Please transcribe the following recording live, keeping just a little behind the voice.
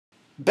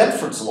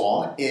Benford's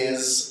law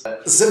is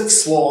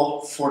Zipf's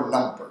law for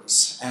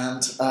numbers,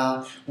 and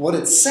what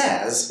it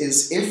says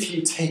is if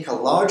you take a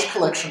large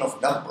collection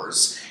of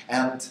numbers,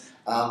 and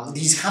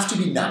these have to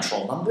be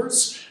natural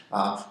numbers,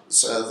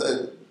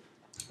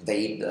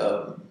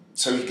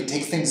 so you can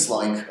take things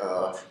like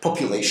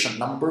population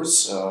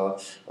numbers,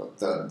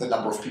 the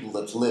number of people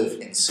that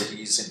live in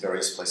cities in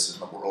various places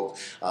in the world.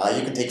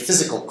 You can take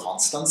physical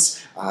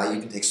constants, you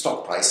can take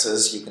stock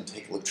prices, you can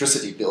take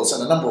electricity bills,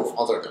 and a number of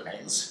other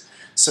domains.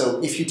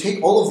 So if you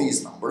take all of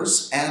these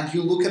numbers and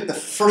you look at the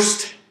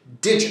first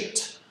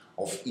digit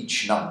of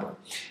each number,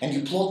 and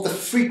you plot the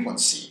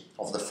frequency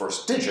of the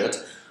first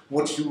digit,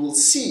 what you will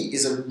see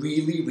is a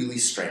really, really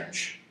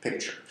strange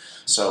picture.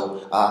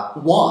 So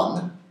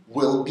 1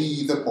 will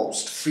be the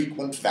most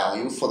frequent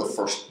value for the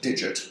first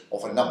digit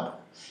of a number,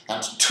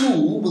 and 2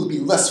 will be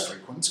less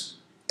frequent,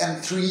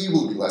 and 3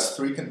 will be less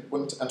frequent,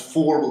 and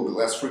 4 will be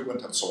less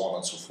frequent, and so on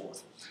and so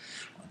forth.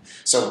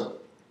 So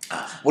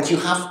what you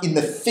have in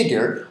the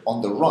figure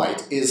on the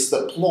right is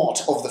the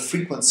plot of the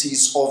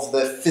frequencies of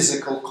the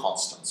physical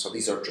constants. So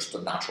these are just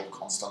the natural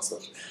constants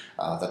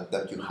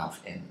that you have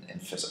in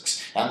physics.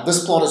 And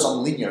this plot is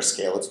on linear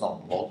scale, it's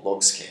not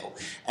log scale.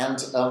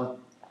 And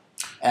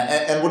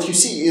what you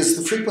see is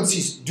the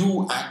frequencies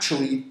do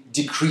actually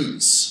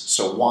decrease.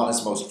 So 1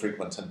 is most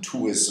frequent, and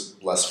 2 is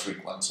less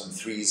frequent, and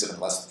 3 is even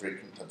less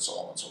frequent, and so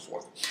on and so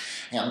forth.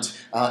 And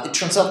it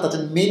turns out that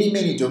in many,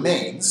 many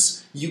domains,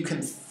 you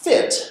can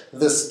fit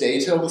this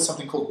data with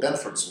something called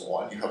Benford's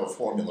law, and you have a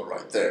formula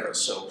right there.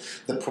 So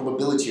the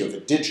probability of a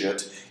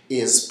digit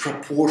is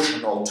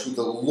proportional to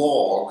the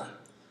log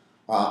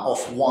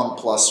of 1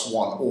 plus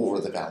 1 over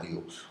the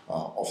value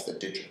of the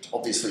digit.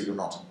 Obviously, you're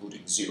not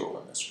including 0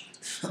 in this.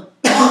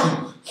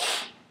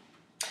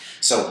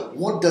 So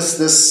what does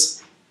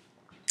this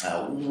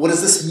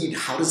mean?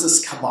 How does this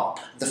come up?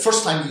 The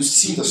first time you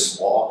see this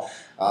law,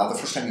 the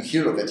first time you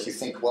hear of it, you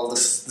think, well,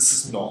 this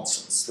is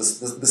nonsense.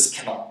 This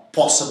cannot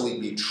possibly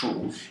be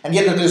true. And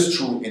yet it is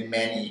true in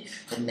many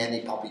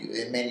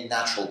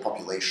natural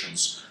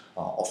populations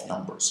of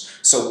numbers.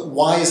 So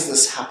why is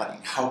this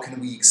happening? How can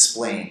we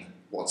explain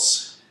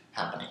what's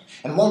happening?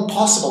 And one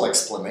possible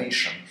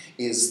explanation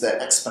is the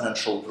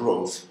exponential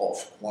growth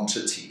of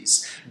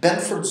quantities.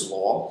 Benford's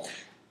law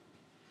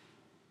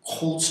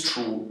holds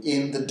true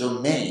in the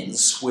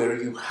domains where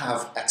you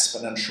have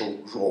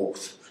exponential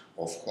growth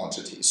of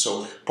quantities.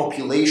 So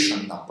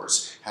population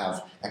numbers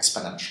have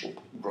exponential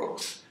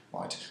growth,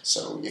 right?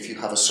 So if you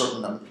have a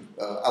certain,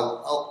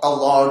 a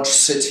large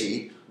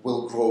city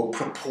will grow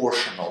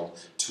proportional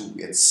to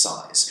its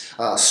size.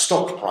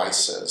 Stock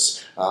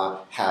prices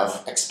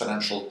have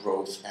exponential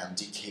growth and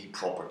decay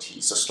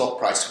properties. A stock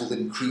price will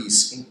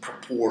increase in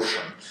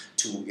proportion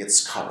to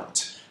its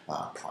current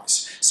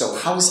price. So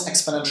how is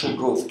exponential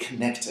growth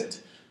connected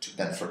to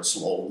Benford's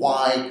law?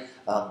 Why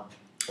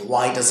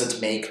does it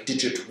make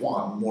digit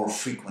 1 more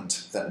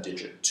frequent than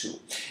digit 2?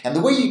 And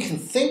the way you can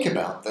think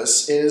about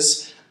this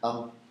is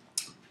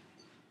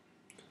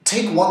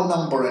take one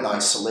number in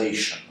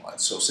isolation, right?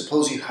 So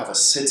suppose you have a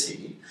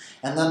city,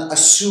 and then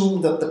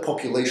assume that the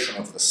population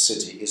of the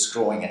city is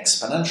growing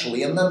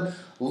exponentially, and then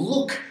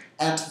look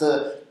at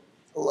the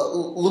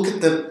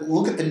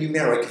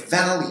numeric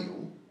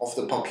value of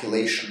the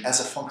population as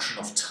a function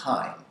of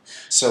time.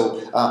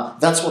 So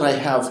that's what I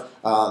have.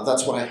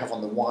 That's what I have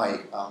on the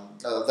y.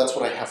 That's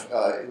what I have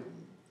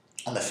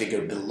on the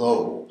figure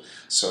below.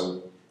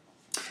 So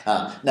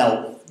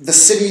now the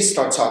city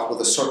starts off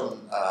with a certain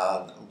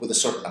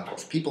number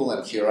of people,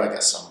 and here I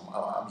guess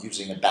I'm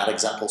using a bad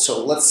example.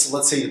 So let's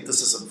say that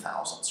this is in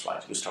thousands,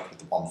 right? You start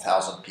with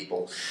 1,000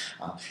 people,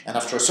 and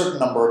after a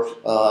certain amount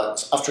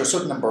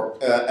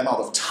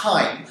of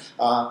time,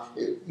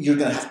 you're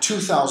going to have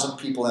 2,000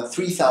 people and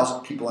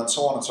 3,000 people and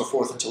so on and so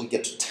forth until you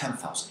get to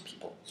 10,000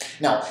 people.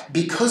 Now,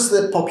 because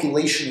the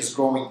population is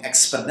growing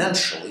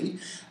exponentially,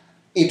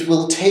 it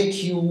will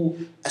take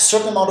you a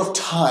certain amount of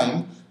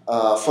time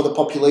for the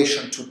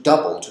population to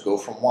double, to go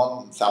from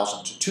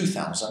 1,000 to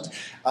 2,000,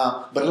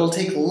 but it'll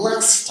take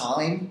less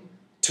time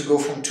to go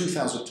from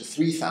 2,000 to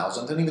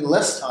 3,000, and even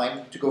less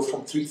time to go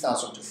from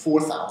 3,000 to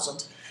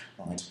 4,000,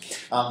 right?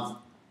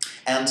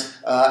 And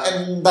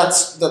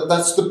that's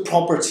the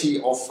property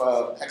of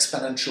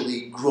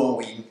exponentially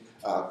growing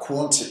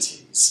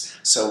quantities.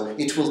 So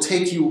it will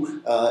take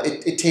you.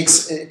 It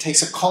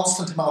takes a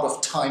constant amount of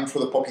time for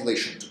the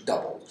population to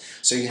double.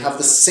 So you have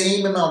the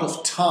same amount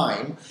of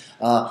time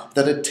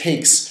that it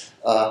takes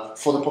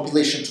for the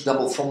population to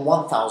double from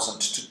 1,000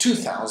 to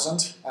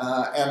 2,000,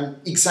 and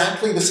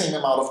exactly the same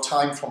amount of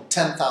time from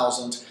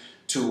 10,000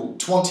 to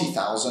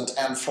 20,000,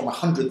 and from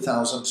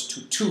 100,000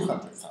 to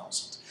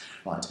 200,000.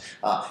 Right?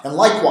 And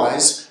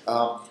likewise,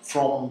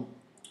 from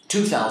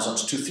 2,000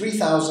 to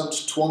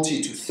 3,000,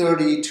 20 to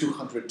 30,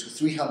 200 to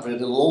 300,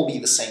 it'll all be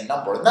the same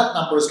number. And that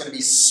number is going to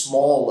be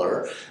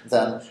smaller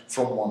than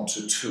from 1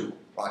 to 2.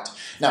 Right?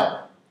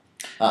 Now,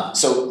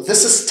 so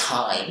this is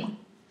time.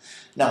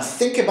 Now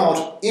think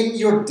about in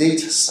your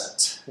data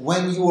set,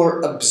 when you are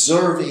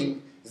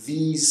observing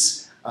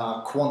these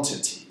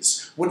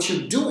quantities, what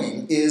you're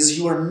doing is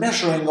you are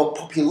measuring a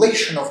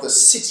population of the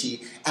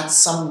city at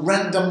some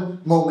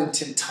random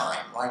moment in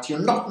time, right? You're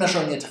not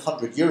measuring it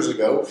 100 years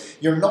ago,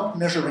 you're not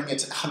measuring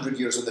it 100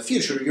 years in the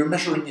future, you're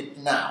measuring it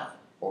now,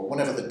 or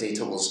whenever the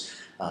data was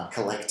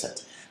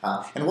collected.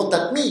 And what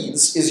that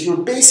means is you're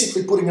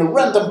basically putting a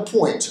random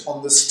point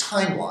on this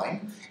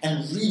timeline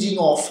and reading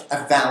off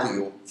a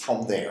value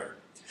from there.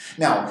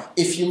 Now,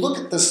 if you look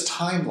at this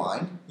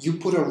timeline, you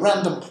put a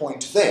random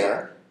point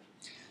there,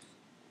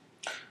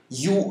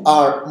 you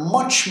are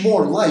much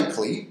more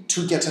likely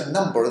to get a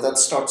number that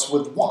starts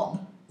with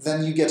 1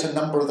 than you get a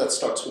number that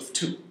starts with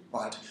 2,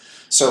 right?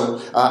 So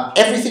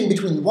everything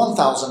between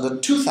 1,000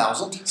 and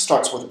 2,000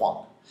 starts with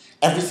 1.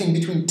 Everything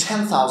between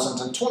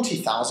 10,000 and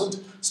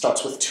 20,000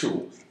 starts with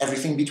 2.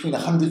 Everything between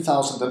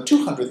 100,000 and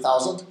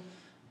 200,000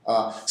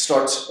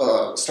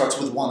 starts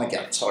with 1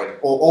 again. Sorry,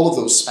 all of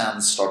those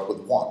spans start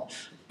with 1.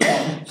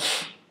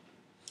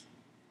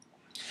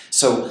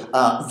 So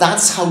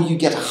that's how you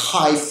get a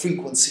high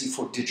frequency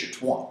for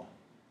digit 1.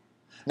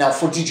 Now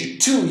for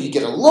digit 2, you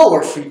get a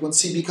lower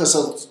frequency because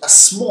a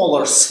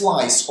smaller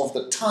slice of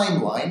the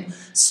timeline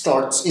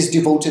is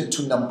devoted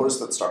to numbers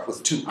that start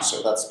with 2.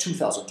 So that's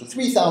 2,000 to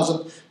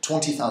 3,000,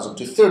 20,000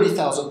 to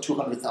 30,000,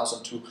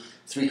 200,000 to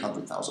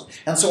 300,000,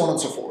 and so on and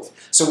so forth.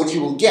 So what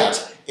you will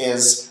get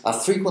is a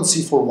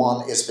frequency for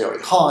 1 is very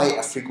high,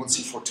 a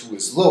frequency for 2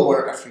 is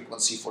lower, a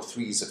frequency for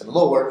 3 is even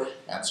lower,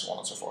 and so on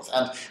and so forth.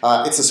 And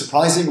it's a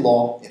surprising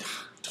law. It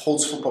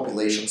holds for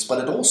populations, but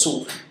it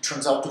also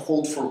turns out to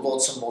hold for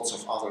lots and lots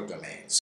of other domains.